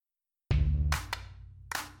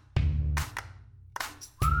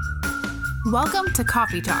Welcome to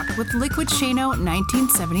Coffee Talk with Liquid Shano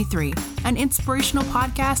 1973, an inspirational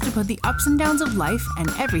podcast about the ups and downs of life and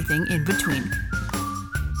everything in between.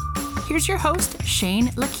 Here's your host, Shane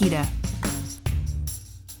Lakita.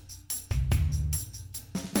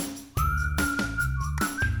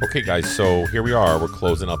 Okay, guys, so here we are. We're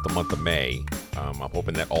closing out the month of May. I'm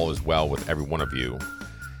hoping that all is well with every one of you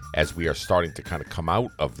as we are starting to kind of come out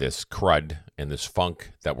of this crud and this funk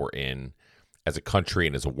that we're in as a country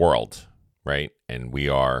and as a world, right? And we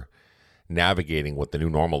are navigating what the new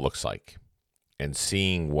normal looks like and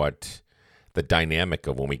seeing what the dynamic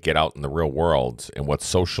of when we get out in the real world and what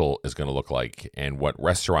social is going to look like and what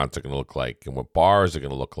restaurants are going to look like and what bars are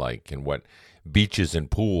going to look like and what beaches and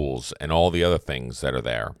pools and all the other things that are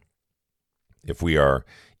there. If we are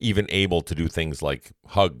even able to do things like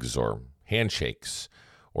hugs or handshakes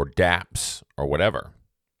or daps or whatever,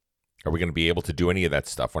 are we going to be able to do any of that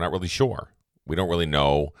stuff? We're not really sure. We don't really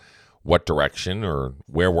know what direction or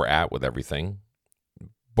where we're at with everything,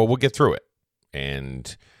 but we'll get through it.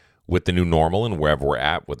 And with the new normal and wherever we're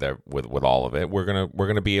at with all of it, we're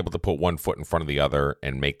gonna be able to put one foot in front of the other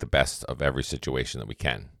and make the best of every situation that we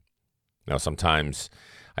can. Now, sometimes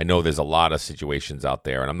I know there's a lot of situations out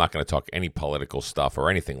there, and I'm not going to talk any political stuff or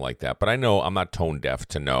anything like that, but I know I'm not tone deaf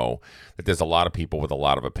to know that there's a lot of people with a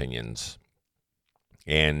lot of opinions,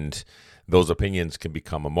 and those opinions can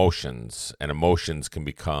become emotions, and emotions can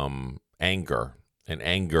become anger, and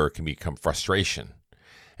anger can become frustration,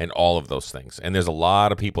 and all of those things. And there's a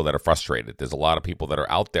lot of people that are frustrated. There's a lot of people that are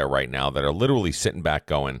out there right now that are literally sitting back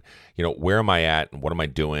going, you know, where am I at and what am I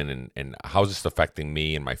doing and how's this affecting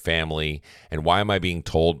me and my family and why am I being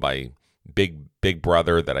told by big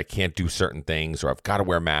brother that I can't do certain things or I've got to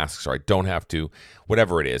wear masks or I don't have to,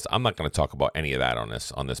 whatever it is. I'm not going to talk about any of that on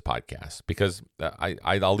this podcast because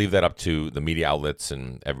I'll leave that up to the media outlets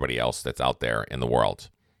and everybody else that's out there in the world.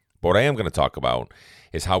 But what I am going to talk about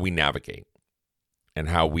is how we navigate and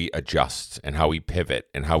how we adjust and how we pivot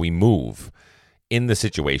and how we move in the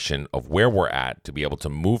situation of where we're at to be able to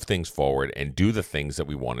move things forward and do the things that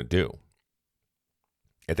we want to do.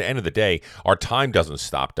 At the end of the day, our time doesn't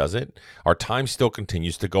stop, does it? Our time still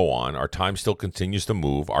continues to go on. Our time still continues to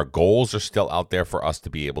move. Our goals are still out there for us to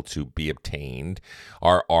be able to be obtained.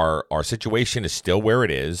 Our situation is still where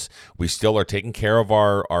it is. We still are taking care of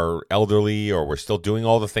our elderly, or we're still doing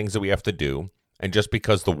all the things that we have to do. And just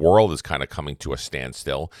because the world is kind of coming to a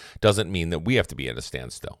standstill doesn't mean that we have to be at a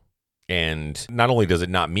standstill. And not only does it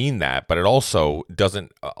not mean that, but it also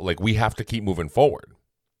doesn't, we have to keep moving forward.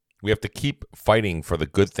 We have to keep fighting for the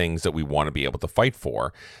good things that we want to be able to fight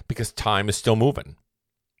for because time is still moving.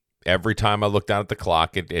 Every time I look down at the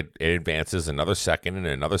clock, it advances another second and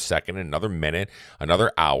another second and another minute,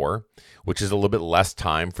 another hour, which is a little bit less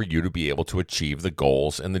time for you to be able to achieve the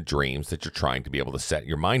goals and the dreams that you're trying to be able to set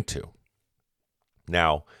your mind to.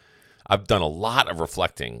 Now, I've done a lot of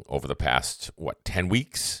reflecting over the past, 10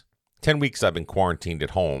 weeks? 10 weeks I've been quarantined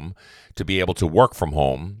at home to be able to work from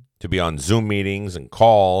home, to be on Zoom meetings and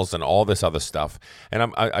calls and all this other stuff.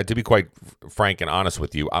 And I to be quite frank and honest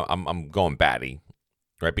with you, I'm going batty,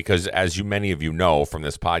 right? Because as many of you know from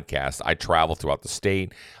this podcast, I travel throughout the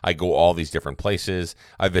state. I go all these different places.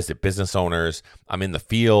 I visit business owners. I'm in the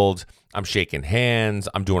field. I'm shaking hands.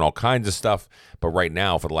 I'm doing all kinds of stuff. But right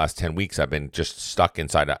now, for the last 10 weeks, I've been just stuck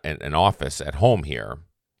inside an office at home here,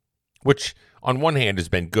 which on one hand has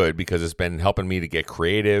been good because it's been helping me to get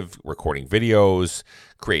creative, recording videos,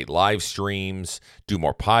 create live streams, do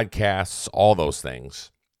more podcasts, all those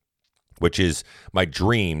things, which is my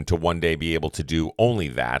dream to one day be able to do only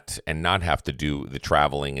that and not have to do the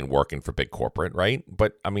traveling and working for big corporate, right?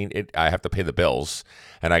 But I mean, I have to pay the bills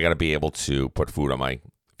and I got to be able to put food on my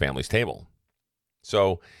family's table.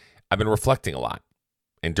 So I've been reflecting a lot.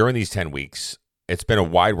 And during these 10 weeks, it's been a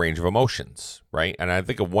wide range of emotions, right? And I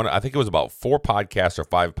think it was about 4 podcasts or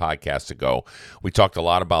 5 podcasts ago, we talked a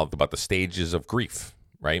lot about the stages of grief,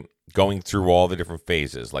 right? Going through all the different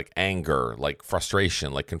phases, like anger, like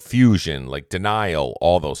frustration, like confusion, like denial,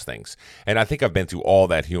 all those things. And I think I've been through all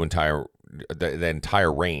that the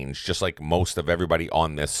entire range, just like most of everybody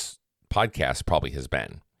on this podcast probably has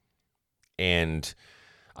been. And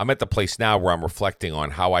I'm at the place now where I'm reflecting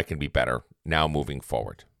on how I can be better now moving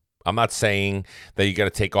forward. I'm not saying that you got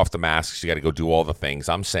to take off the masks, you got to go do all the things.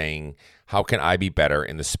 I'm saying, how can I be better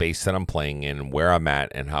in the space that I'm playing in, where I'm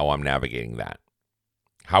at, and how I'm navigating that?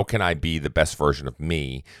 How can I be the best version of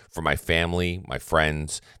me for my family, my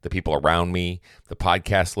friends, the people around me, the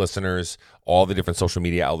podcast listeners, all the different social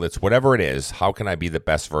media outlets, whatever it is, how can I be the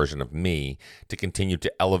best version of me to continue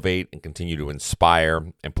to elevate and continue to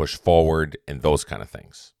inspire and push forward and those kind of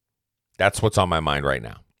things? That's what's on my mind right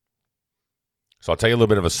now. So I'll tell you a little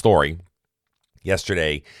bit of a story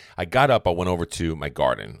Yesterday, I got up, I went over to my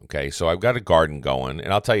garden, okay? So I've got a garden going,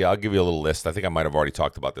 and I'll tell you, I'll give you a little list. I think I might have already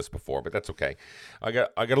talked about this before, but that's okay. I got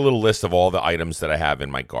a little list of all the items that I have in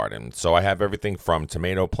my garden. So I have everything from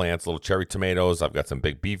tomato plants, little cherry tomatoes. I've got some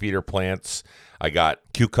big beef eater plants. I got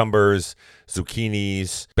cucumbers,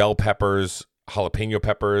 zucchinis, bell peppers, jalapeno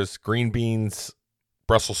peppers, green beans,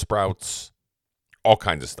 Brussels sprouts, all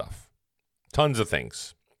kinds of stuff. Tons of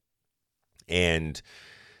things. And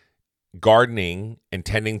gardening and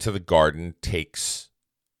tending to the garden takes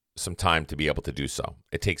some time to be able to do so.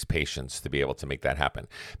 It takes patience to be able to make that happen.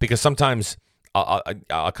 Because sometimes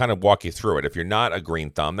I'll kind of walk you through it. If you're not a green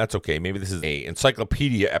thumb, that's okay. Maybe this is a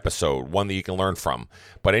encyclopedia episode, one that you can learn from.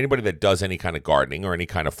 But anybody that does any kind of gardening or any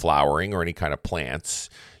kind of flowering or any kind of plants,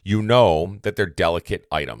 you know that they're delicate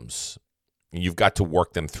items. And you've got to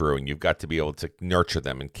work them through, and you've got to be able to nurture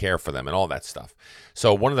them and care for them and all that stuff.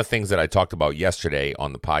 So one of the things that I talked about yesterday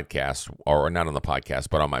on the podcast, or not on the podcast,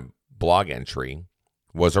 but on my blog entry,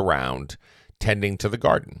 was around tending to the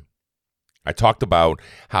garden. I talked about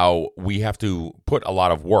how we have to put a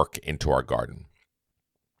lot of work into our garden.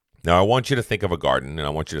 Now, I want you to think of a garden, and I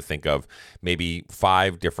want you to think of maybe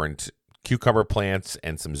 5 different cucumber plants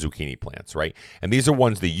and some zucchini plants, right? And these are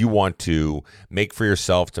ones that you want to make for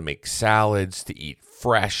yourself, to make salads, to eat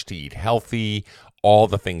fresh, to eat healthy, all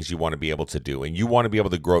the things you want to be able to do. And you want to be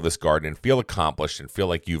able to grow this garden and feel accomplished and feel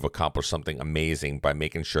like you've accomplished something amazing by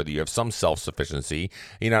making sure that you have some self-sufficiency.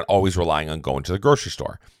 You're not always relying on going to the grocery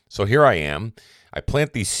store. So here I am. I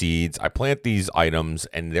plant these seeds, I plant these items,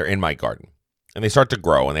 and they're in my garden. And they start to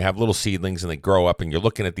grow, and they have little seedlings, and they grow up, and you're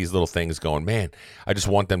looking at these little things going, man, I just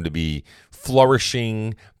want them to be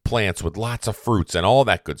flourishing plants with lots of fruits and all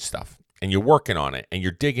that good stuff. And you're working on it, and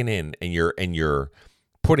you're digging in, and you're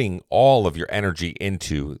putting all of your energy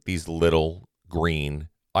into these little green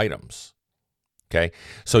items. Okay?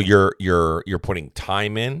 So you're putting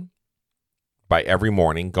time in by every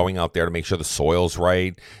morning, going out there to make sure the soil's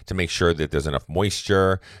right, to make sure that there's enough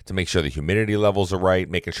moisture, to make sure the humidity levels are right,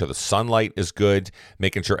 making sure the sunlight is good,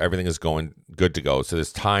 making sure everything is going good to go. So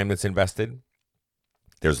there's time that's invested.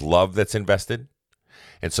 There's love that's invested.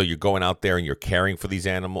 And so you're going out there and you're caring for these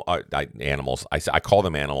animals. I call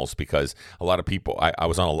them animals because a lot of people, I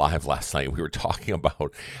was on a live last night. We were talking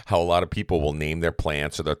about how a lot of people will name their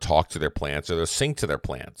plants, or they'll talk to their plants, or they'll sing to their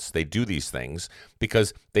plants. They do these things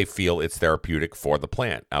because they feel it's therapeutic for the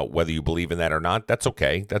plant. Now, whether you believe in that or not, that's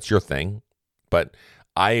okay. That's your thing. But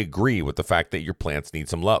I agree with the fact that your plants need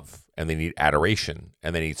some love, and they need adoration,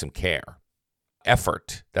 and they need some care.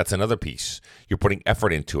 Effort, that's another piece. You're putting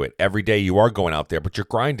effort into it. Every day you are going out there, but you're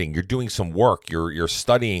grinding. You're doing some work. You're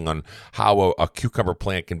studying on how a cucumber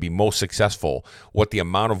plant can be most successful, what the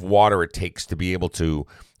amount of water it takes to be able to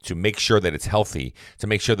make sure that it's healthy, to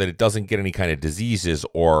make sure that it doesn't get any kind of diseases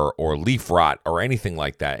or leaf rot or anything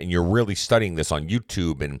like that. And you're really studying this on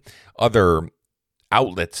YouTube and other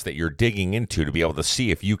outlets that you're digging into to be able to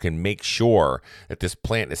see if you can make sure that this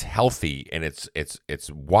plant is healthy and it's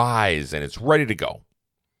wise and it's ready to go.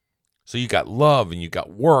 So you got love, and you got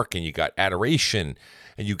work, and you got adoration,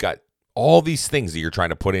 and you got all these things that you're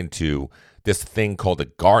trying to put into this thing called a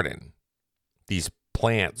garden. These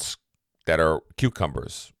plants that are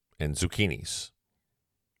cucumbers and zucchinis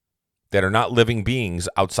that are not living beings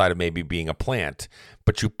outside of maybe being a plant,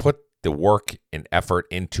 but you put the work and effort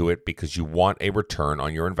into it because you want a return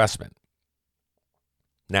on your investment.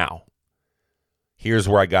 Now, here's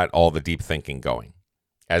where I got all the deep thinking going.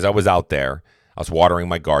 As I was out there, I was watering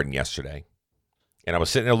my garden yesterday, and I was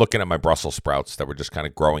sitting there looking at my Brussels sprouts that were just kind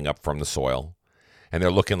of growing up from the soil, and they're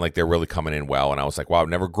looking like they're really coming in well. And I was like, wow, I've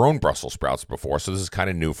never grown Brussels sprouts before, so this is kind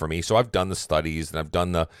of new for me. So I've done the studies, and I've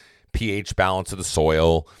done the pH balance of the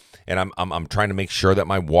soil, and I'm trying to make sure that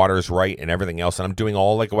my water's right and everything else, and I'm doing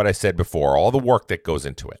all like what I said before, all the work that goes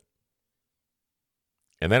into it.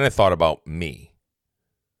 And then I thought about me.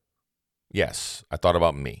 Yes, I thought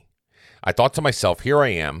about me. I thought to myself, here I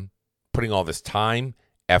am putting all this time,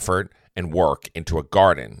 effort, and work into a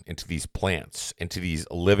garden, into these plants, into these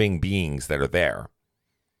living beings that are there.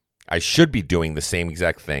 I should be doing the same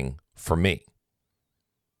exact thing for me.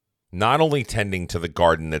 Not only tending to the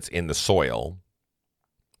garden that's in the soil,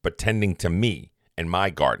 but tending to me and my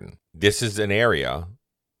garden. This is an area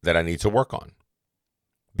that I need to work on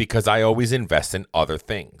because I always invest in other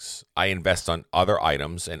things. I invest on other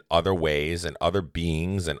items and other ways and other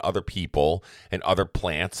beings and other people and other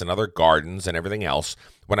plants and other gardens and everything else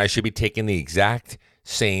when I should be taking the exact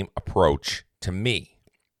same approach to me,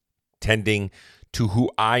 tending to who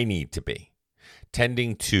I need to be,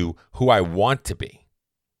 tending to who I want to be.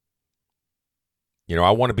 You know,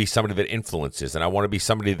 I want to be somebody that influences, and I want to be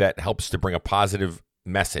somebody that helps to bring a positive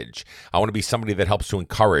message. I want to be somebody that helps to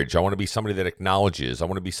encourage. I want to be somebody that acknowledges. I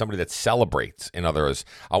want to be somebody that celebrates in others.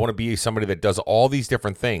 I want to be somebody that does all these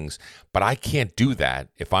different things, but I can't do that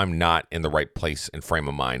if I'm not in the right place and frame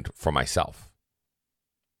of mind for myself.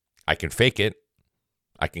 I can fake it.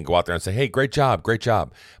 I can go out there and say, hey, great job, great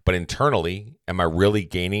job. But internally, am I really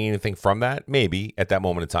gaining anything from that? Maybe at that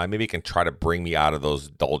moment in time. Maybe it can try to bring me out of those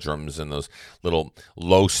doldrums and those little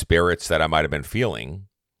low spirits that I might have been feeling.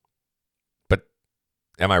 But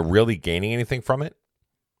am I really gaining anything from it?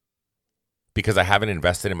 Because I haven't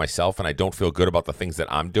invested in myself and I don't feel good about the things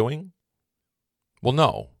that I'm doing? Well,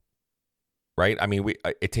 no. Right? I mean,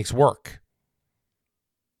 it takes work.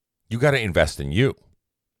 You got to invest in you.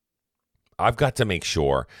 I've got to make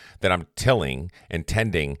sure that I'm tilling and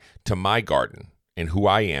tending to my garden and who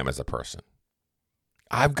I am as a person.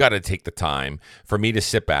 I've got to take the time for me to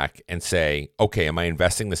sit back and say, okay, am I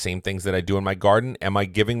investing the same things that I do in my garden? Am I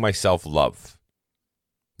giving myself love?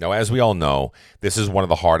 Now, as we all know, this is one of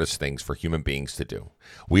the hardest things for human beings to do.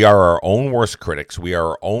 We are our own worst critics. We are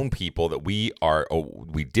our own people that we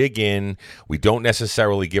dig in. We don't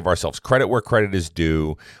necessarily give ourselves credit where credit is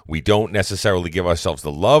due. We don't necessarily give ourselves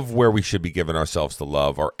the love where we should be giving ourselves the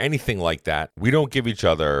love or anything like that. We don't give each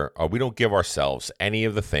other or we don't give ourselves any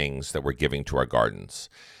of the things that we're giving to our gardens.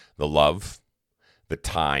 The love, the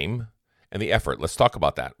time, and the effort. Let's talk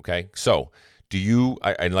about that, okay? So,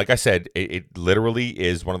 and like I said, it literally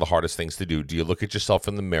is one of the hardest things to do. Do you look at yourself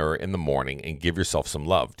in the mirror in the morning and give yourself some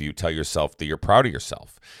love? Do you tell yourself that you're proud of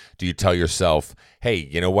yourself? Do you tell yourself, hey,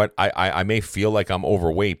 you know what? I may feel like I'm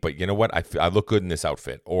overweight, but you know what? I look good in this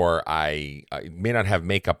outfit. Or I may not have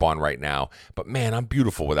makeup on right now, but man, I'm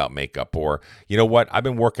beautiful without makeup. Or you know what? I've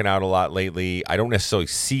been working out a lot lately. I don't necessarily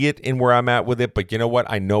see it in where I'm at with it, but you know what?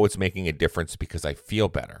 I know it's making a difference because I feel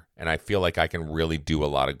better. And I feel like I can really do a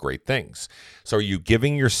lot of great things. So are you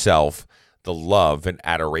giving yourself the love and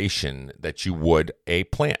adoration that you would a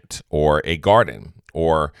plant or a garden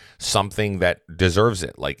or something that deserves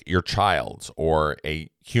it, like your child's or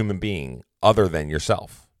a human being other than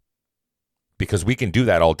yourself? Because we can do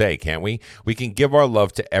that all day, can't we? We can give our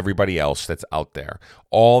love to everybody else that's out there.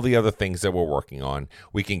 All the other things that we're working on,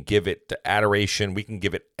 we can give it the adoration. We can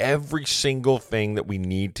give it every single thing that we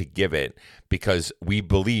need to give it because we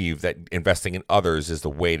believe that investing in others is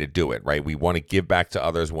the way to do it, right? We want to give back to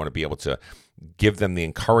others. We want to be able to give them the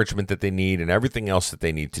encouragement that they need and everything else that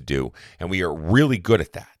they need to do. And we are really good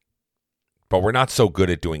at that. But we're not so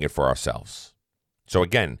good at doing it for ourselves. So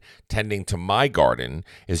again, tending to my garden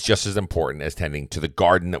is just as important as tending to the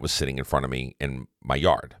garden that was sitting in front of me in my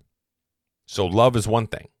yard. So love is one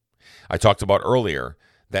thing. I talked about earlier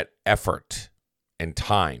that effort and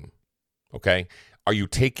time, okay? Are you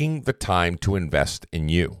taking the time to invest in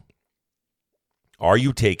you? Are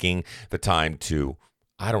you taking the time to,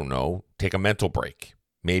 I don't know, take a mental break?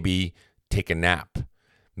 Maybe take a nap.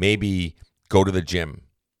 Maybe go to the gym.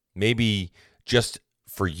 Maybe just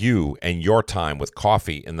for you and your time with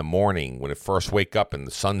coffee in the morning when you first wake up and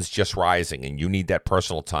the sun's just rising and you need that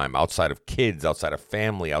personal time outside of kids, outside of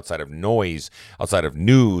family, outside of noise, outside of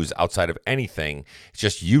news, outside of anything. It's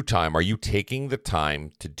just you time. Are you taking the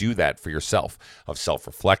time to do that for yourself, of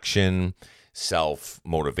self-reflection,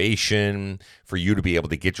 self-motivation, for you to be able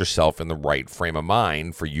to get yourself in the right frame of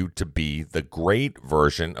mind, for you to be the great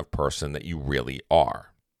version of person that you really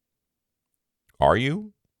are? Are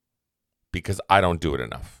you? Because I don't do it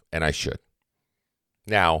enough, and I should.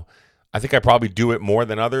 Now, I think I probably do it more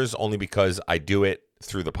than others only because I do it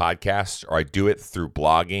through the podcast, or I do it through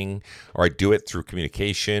blogging, or I do it through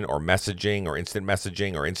communication or messaging or instant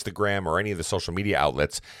messaging or Instagram or any of the social media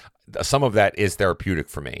outlets. Some of that is therapeutic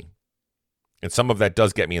for me, and some of that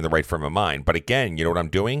does get me in the right frame of mind. But again, you know what I'm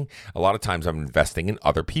doing? A lot of times I'm investing in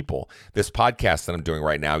other people. This podcast that I'm doing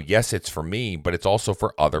right now, yes, it's for me, but it's also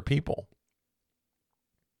for other people.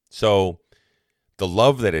 So the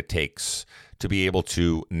love that it takes to be able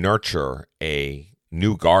to nurture a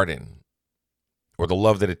new garden, or the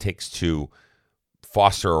love that it takes to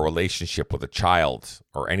foster a relationship with a child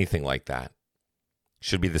or anything like that,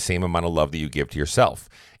 should be the same amount of love that you give to yourself.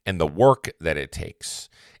 And the work that it takes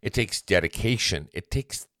dedication, it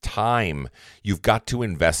takes time. You've got to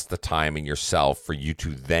invest the time in yourself for you to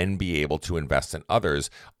then be able to invest in others.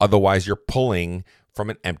 Otherwise, you're pulling from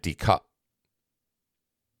an empty cup.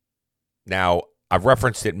 Now, I've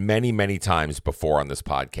referenced it many, many times before on this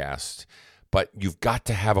podcast, but you've got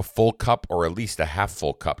to have a full cup or at least a half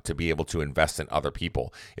full cup to be able to invest in other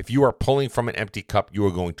people. If you are pulling from an empty cup, you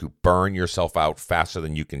are going to burn yourself out faster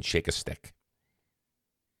than you can shake a stick.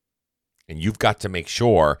 And you've got to make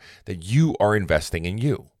sure that you are investing in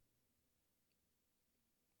you.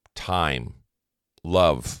 Time,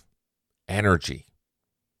 love, energy.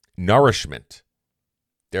 Nourishment.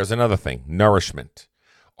 There's another thing, nourishment.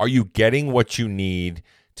 Are you getting what you need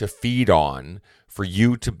to feed on for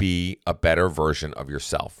you to be a better version of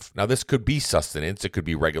yourself? Now, this could be sustenance. It could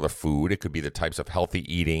be regular food. It could be the types of healthy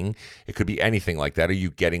eating. It could be anything like that. Are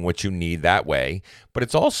you getting what you need that way? But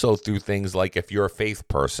it's also through things like, if you're a faith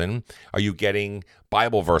person, are you getting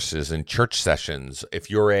Bible verses and church sessions?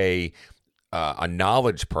 If you're a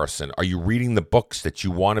knowledge person, are you reading the books that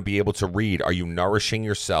you want to be able to read? Are you nourishing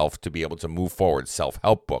yourself to be able to move forward?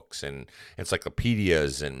 Self-help books and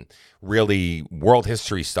encyclopedias and really world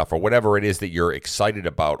history stuff, or whatever it is that you're excited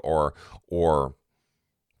about or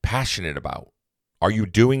passionate about. Are you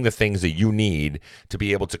doing the things that you need to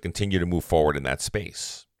be able to continue to move forward in that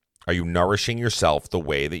space? Are you nourishing yourself the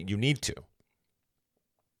way that you need to?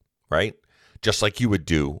 Right? Just like you would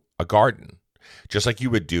do a garden. Just like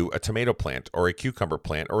you would do a tomato plant or a cucumber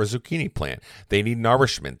plant or a zucchini plant. They need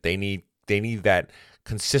nourishment. They need that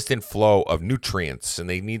consistent flow of nutrients, and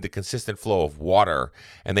they need the consistent flow of water,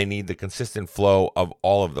 and they need the consistent flow of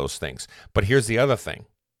all of those things. But here's the other thing.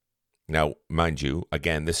 Now, mind you,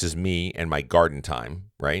 again, this is me and my garden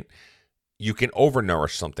time, right? You can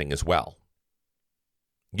overnourish something as well.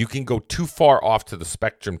 You can go too far off to the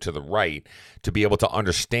spectrum to the right to be able to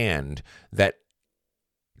understand that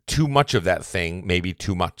too much of that thing may be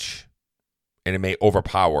too much, and it may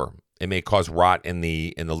overpower. It may cause rot in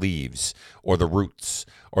the leaves or the roots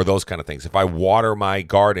or those kind of things. If I water my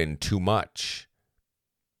garden too much,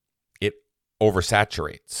 it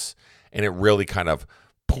oversaturates, and it really kind of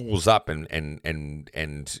pulls up and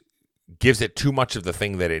gives it too much of the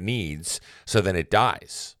thing that it needs, so then it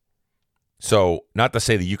dies. So not to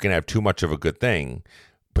say that you can have too much of a good thing,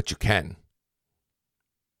 but you can.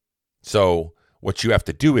 So what you have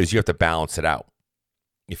to do is you have to balance it out.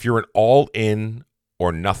 If you're an all-in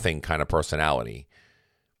or nothing kind of personality,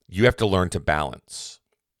 you have to learn to balance.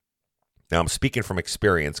 Now, I'm speaking from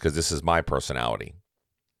experience because this is my personality.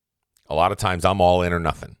 A lot of times I'm all in or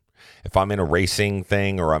nothing. If I'm in a racing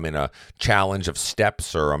thing, or I'm in a challenge of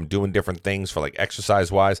steps, or I'm doing different things for like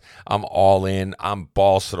exercise-wise, I'm all in. I'm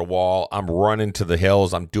balls to the wall. I'm running to the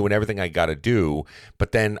hills. I'm doing everything I got to do.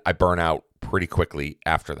 But then I burn out pretty quickly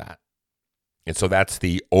after that. And so that's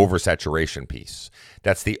the oversaturation piece.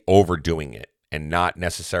 That's the overdoing it and not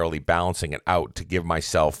necessarily balancing it out to give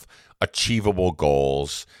myself achievable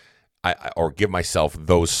goals, or give myself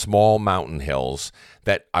those small mountain hills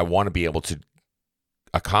that I want to be able to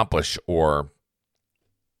accomplish or,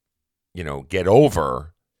 get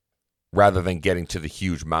over, rather than getting to the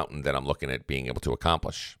huge mountain that I'm looking at being able to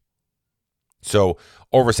accomplish. So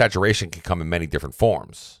oversaturation can come in many different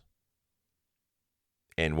forms.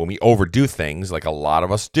 And when we overdo things, like a lot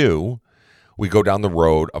of us do, we go down the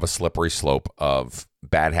road of a slippery slope of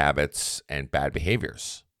bad habits and bad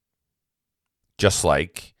behaviors. Just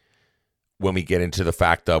like when we get into the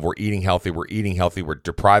fact of we're eating healthy, we're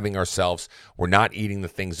depriving ourselves, we're not eating the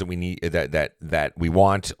things that we need, that we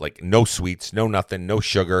want, like no sweets, no nothing, no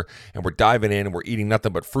sugar, and we're diving in and we're eating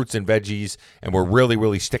nothing but fruits and veggies, and we're really,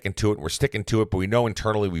 really sticking to it, but we know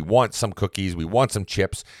internally we want some cookies, we want some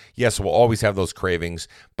chips. Yes, we'll always have those cravings,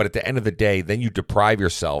 but at the end of the day, then you deprive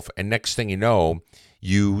yourself, and next thing you know,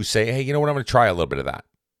 you say, hey, you know what, I'm going to try a little bit of that.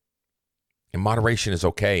 And moderation is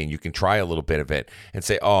okay, and you can try a little bit of it and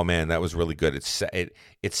say, oh, man, that was really good.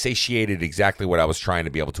 It satiated exactly what I was trying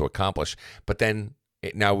to be able to accomplish. But then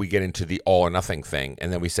now we get into the all or nothing thing,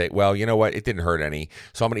 and then we say, well, you know what? It didn't hurt any,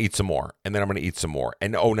 so I'm going to eat some more, and then I'm going to eat some more.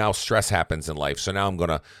 And, now stress happens in life, so now I'm going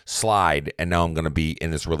to slide, and now I'm going to be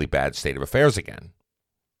in this really bad state of affairs again.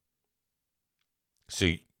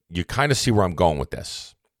 So you kind of see where I'm going with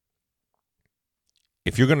this.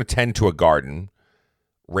 If you're going to tend to a garden,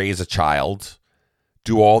 raise a child,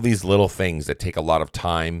 do all these little things that take a lot of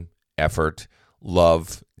time, effort,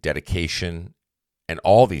 love, dedication, and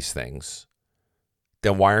all these things,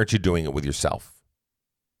 then why aren't you doing it with yourself?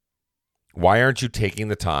 Why aren't you taking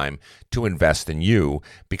the time to invest in you?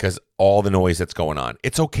 Because all the noise that's going on.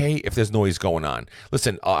 It's okay if there's noise going on.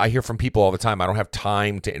 Listen, I hear from people all the time, I don't have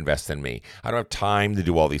time to invest in me. I don't have time to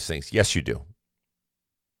do all these things. Yes, you do.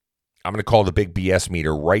 I'm going to call the big BS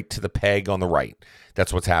meter right to the peg on the right.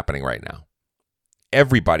 That's what's happening right now.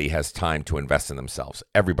 Everybody has time to invest in themselves.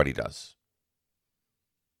 Everybody does.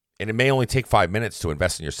 And it may only take 5 minutes to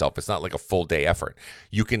invest in yourself. It's not like a full day effort.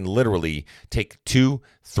 You can literally take 2,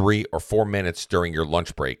 3, or 4 minutes during your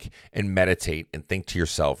lunch break and meditate and think to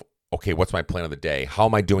yourself, okay, what's my plan of the day? How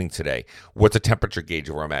am I doing today? What's a temperature gauge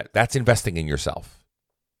of where I'm at? That's investing in yourself.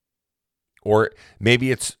 Or maybe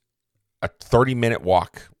it's a 30-minute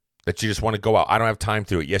walk that you just want to go out. I don't have time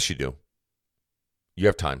to do it. Yes, you do. You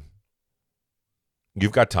have time.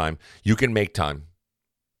 You've got time. You can make time.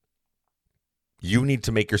 You need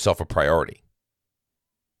to make yourself a priority.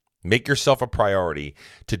 Make yourself a priority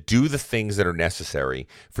to do the things that are necessary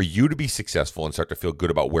for you to be successful and start to feel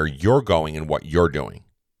good about where you're going and what you're doing.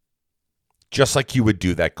 Just like you would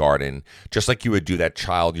do that garden, just like you would do that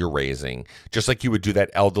child you're raising, just like you would do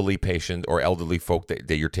that elderly patient or elderly folk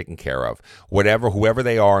that you're taking care of. Whoever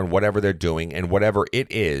they are and whatever they're doing and whatever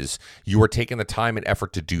it is, you are taking the time and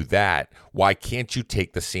effort to do that. Why can't you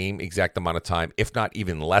take the same exact amount of time, if not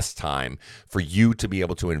even less time, for you to be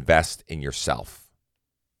able to invest in yourself?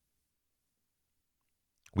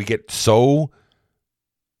 We get so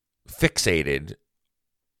fixated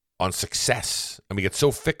on success, and we get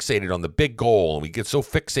so fixated on the big goal, and we get so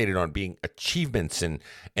fixated on being achievements and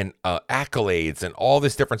accolades and all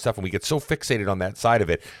this different stuff, and we get so fixated on that side of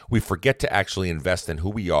it, we forget to actually invest in who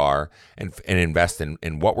we are and invest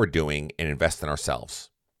in what we're doing and invest in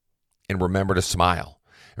ourselves. And remember to smile.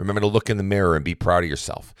 Remember to look in the mirror and be proud of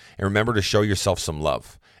yourself. And remember to show yourself some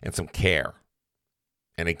love and some care.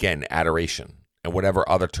 And again, adoration and whatever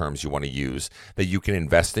other terms you want to use, that you can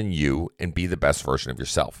invest in you and be the best version of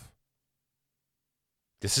yourself.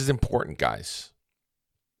 This is important, guys,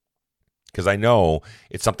 because I know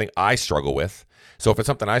it's something I struggle with. So if it's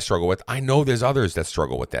something I struggle with, I know there's others that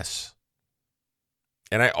struggle with this.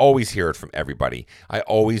 And I always hear it from everybody. I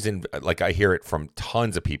hear it from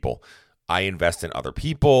tons of people. I invest in other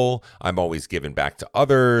people. I'm always giving back to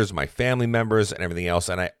others, my family members, and everything else.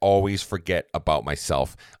 And I always forget about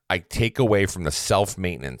myself. I take away from the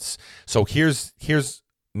self-maintenance. So here's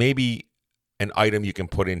maybe an item you can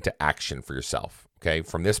put into action for yourself. Okay,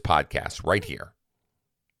 from this podcast right here.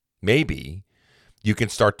 Maybe you can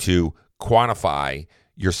start to quantify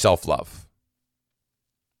your self-love.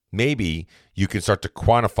 Maybe you can start to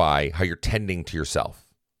quantify how you're tending to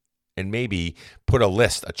yourself. And maybe put a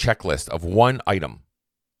checklist of one item.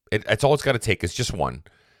 It's all it's got to take is just one.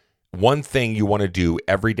 One thing you want to do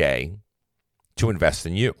every day to invest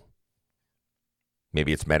in you.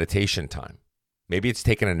 Maybe it's meditation time. Maybe it's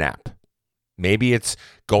taking a nap. Maybe it's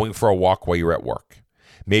going for a walk while you're at work.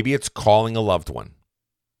 Maybe it's calling a loved one.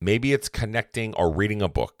 Maybe it's connecting or reading a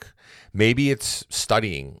book. Maybe it's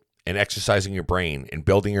studying and exercising your brain and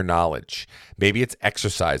building your knowledge. Maybe it's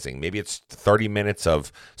exercising. Maybe it's 30 minutes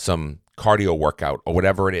of some cardio workout or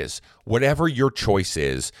whatever it is. Whatever your choice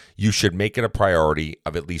is, you should make it a priority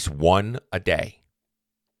of at least one a day.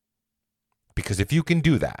 Because if you can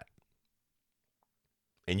do that,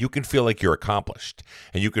 and you can feel like you're accomplished,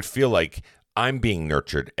 and you could feel like I'm being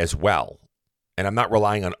nurtured as well, and I'm not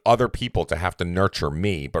relying on other people to have to nurture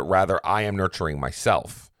me, but rather I am nurturing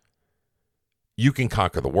myself, you can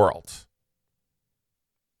conquer the world.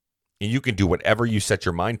 And you can do whatever you set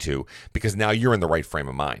your mind to, because now you're in the right frame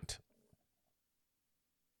of mind.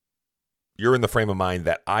 You're in the frame of mind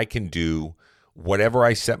that I can do whatever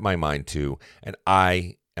I set my mind to, and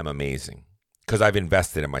I am amazing because I've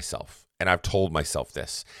invested in myself, and I've told myself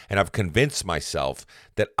this, and I've convinced myself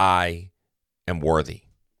that I am worthy.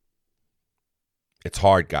 It's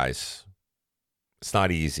hard, guys. It's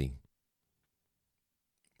not easy.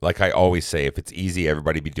 Like I always say, if it's easy,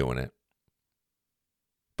 everybody be doing it.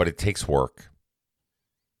 But it takes work.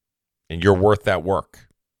 And you're worth that work.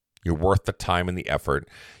 You're worth the time and the effort.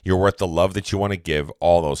 You're worth the love that you want to give,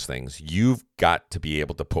 all those things. You've got to be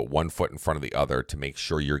able to put one foot in front of the other to make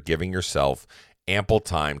sure you're giving yourself ample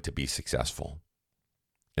time to be successful.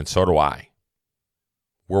 And so do I.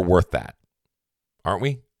 We're worth that. Aren't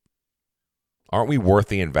we? Aren't we worth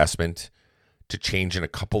the investment to change in a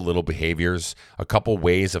couple little behaviors, a couple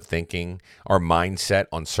ways of thinking, our mindset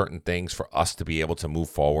on certain things for us to be able to move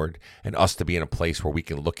forward and us to be in a place where we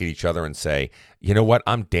can look at each other and say, you know what?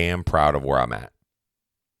 I'm damn proud of where I'm at.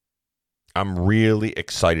 I'm really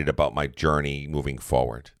excited about my journey moving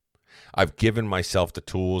forward. I've given myself the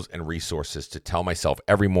tools and resources to tell myself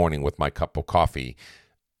every morning with my cup of coffee,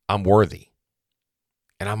 I'm worthy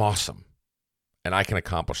and I'm awesome and I can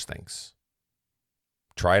accomplish things.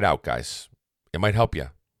 Try it out, guys. It might help you.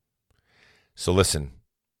 So listen,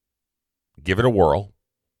 give it a whirl.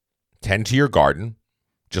 Tend to your garden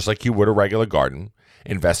just like you would a regular garden.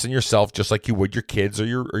 Invest in yourself just like you would your kids or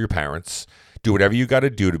your parents. Do whatever you got to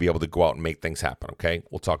do to be able to go out and make things happen, okay?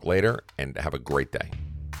 We'll talk later, and have a great day.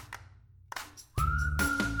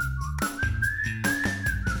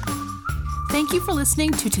 Thank you for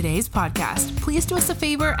listening to today's podcast. Please do us a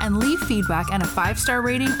favor and leave feedback and a 5-star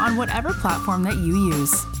rating on whatever platform that you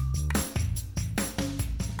use.